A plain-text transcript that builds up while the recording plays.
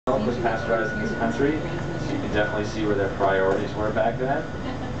Milk was pasteurized in this country, so you can definitely see where their priorities were back then.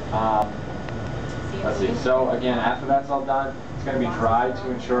 Let's see, so again, after that's all done, it's going to be dried to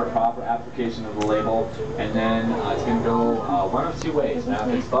ensure a proper application of the label, and then it's going to go one of two ways. Now,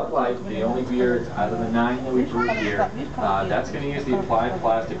 if it's Bud Light, the only beer out of the 9 that we brew here, that's going to use the applied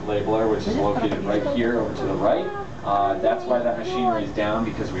plastic labeler, which is located right here over to the right. That's why that machinery is down,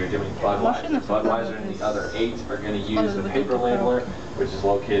 because we are doing Budweiser. Budweiser and the other 8 are going to use the paper labeler, which is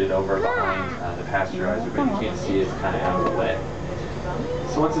located over behind the pasteurizer, but you can't see it, it's kind of out of the way.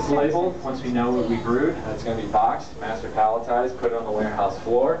 So once it's labeled, once we know what we brewed, it's going to be boxed, master palletized, put it on the warehouse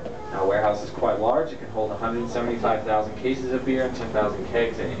floor. Now, the warehouse is quite large. It can hold 175,000 cases of beer and 10,000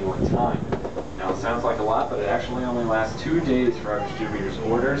 kegs at any one time. Now, it sounds like a lot, but it actually only lasts 2 days for our distributors'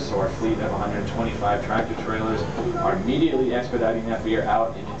 orders, so our fleet of 125 tractor trailers are immediately expediting that beer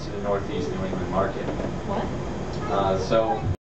out and into the Northeast New England market.